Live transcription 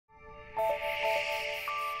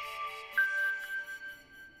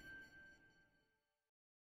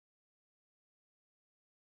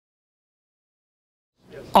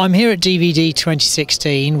I'm here at DVD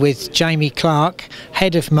 2016 with Jamie Clark,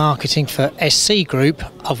 Head of Marketing for SC Group,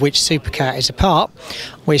 of which Supacat is a part.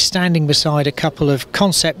 We're standing beside a couple of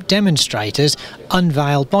concept demonstrators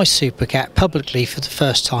unveiled by Supacat publicly for the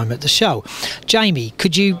first time at the show. Jamie,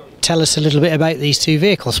 could you tell us a little bit about these two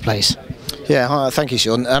vehicles, please? Yeah, hi, thank you,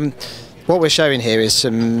 Shaun. What we're showing here is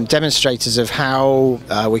some demonstrators of how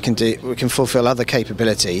we can fulfil other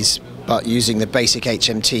capabilities, but using the basic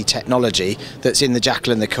HMT technology that's in the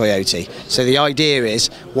Jackal and the Coyote. So the idea is,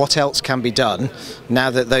 what else can be done now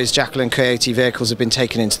that those Jackal and Coyote vehicles have been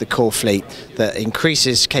taken into the core fleet that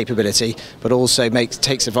increases capability, but also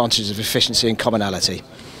takes advantage of efficiency and commonality.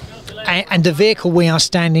 And the vehicle we are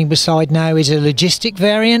standing beside now is a logistic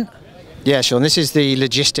variant? Yeah, Shaun, this is the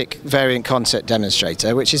logistic variant concept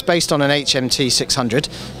demonstrator, which is based on an HMT 600,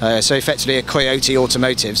 so effectively a Coyote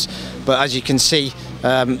Automotives. But as you can see,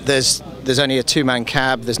 there's only a two-man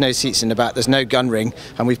cab, there's no seats in the back, there's no gun ring,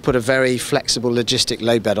 and we've put a very flexible logistic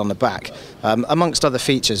load bed on the back, amongst other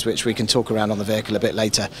features which we can talk around on the vehicle a bit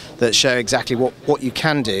later, that show exactly what you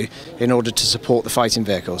can do in order to support the fighting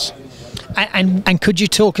vehicles. And could you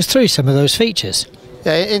talk us through some of those features?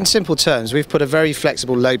 Yeah, in simple terms, we've put a very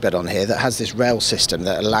flexible load bed on here that has this rail system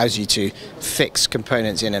that allows you to fix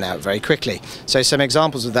components in and out very quickly. So some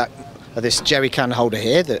examples of that are this jerry can holder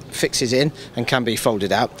here that fixes in and can be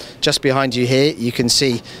folded out. Just behind you here, you can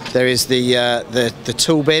see there is the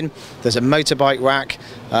tool bin, there's a motorbike rack,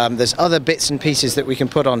 there's other bits and pieces that we can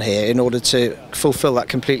put on here in order to fulfill that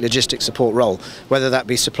complete logistic support role, whether that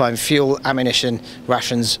be supplying fuel, ammunition,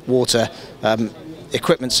 rations, water,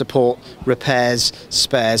 equipment support, repairs,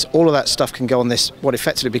 spares, all of that stuff can go on this, what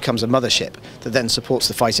effectively becomes a mothership that then supports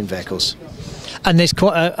the fighting vehicles. And there's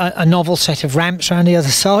quite a novel set of ramps around the other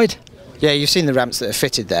side? Yeah, you've seen the ramps that are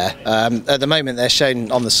fitted there. At the moment they're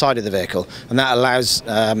shown on the side of the vehicle, and that allows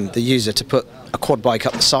the user to put a quad bike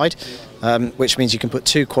up the side, which means you can put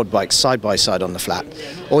two quad bikes side by side on the flat,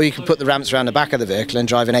 or you can put the ramps around the back of the vehicle and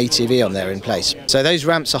drive an ATV on there in place. So those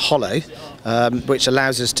ramps are hollow, which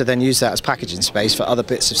allows us to then use that as packaging space for other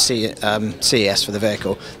bits of CES for the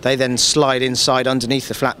vehicle. They then slide inside underneath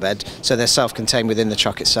the flatbed, so they're self-contained within the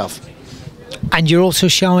truck itself. And you're also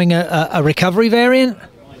showing a recovery variant?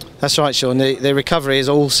 That's right, Shaun. The recovery is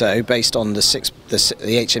also based on the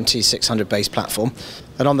HMT 600 base platform,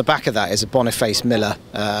 and on the back of that is a Boniface Miller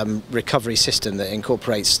recovery system that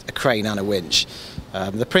incorporates a crane and a winch.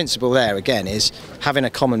 The principle there, again, is having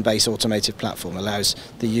a common base automotive platform allows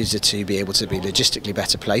the user to be able to be logistically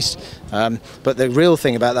better placed. But the real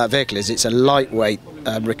thing about that vehicle is it's a lightweight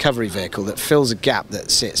recovery vehicle that fills a gap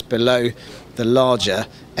that sits below the larger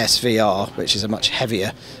SVR, which is a much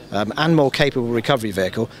heavier and more capable recovery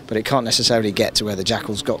vehicle, but it can't necessarily get to where the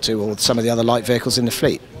Jackal's got to or some of the other light vehicles in the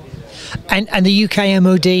fleet. And the UK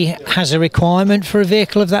MOD has a requirement for a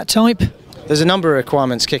vehicle of that type? There's a number of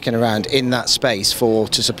requirements kicking around in that space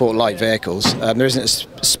to support light vehicles. There isn't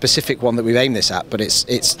a specific one that we've aimed this at, but it's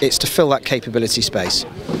to fill that capability space.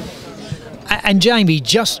 And Jamie,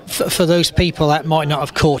 just for those people that might not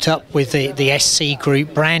have caught up with the SC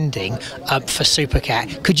Group branding for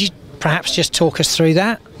Supacat, could you perhaps just talk us through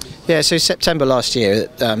that? Yeah, so September last year,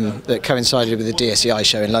 that coincided with the DSEI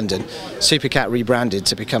show in London, Supacat rebranded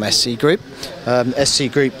to become SC Group.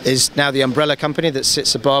 SC Group is now the umbrella company that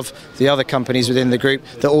sits above the other companies within the group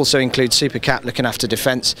that also include Supacat looking after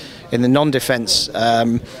defence. In the non-defence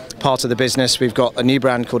part of the business, we've got a new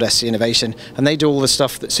brand called SC Innovation, and they do all the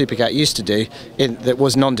stuff that Supacat used to do that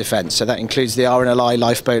was non-defence. So that includes the RNLI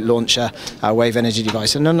lifeboat launcher, our wave energy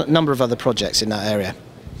device, and a number of other projects in that area.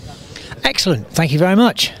 Excellent, thank you very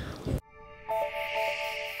much.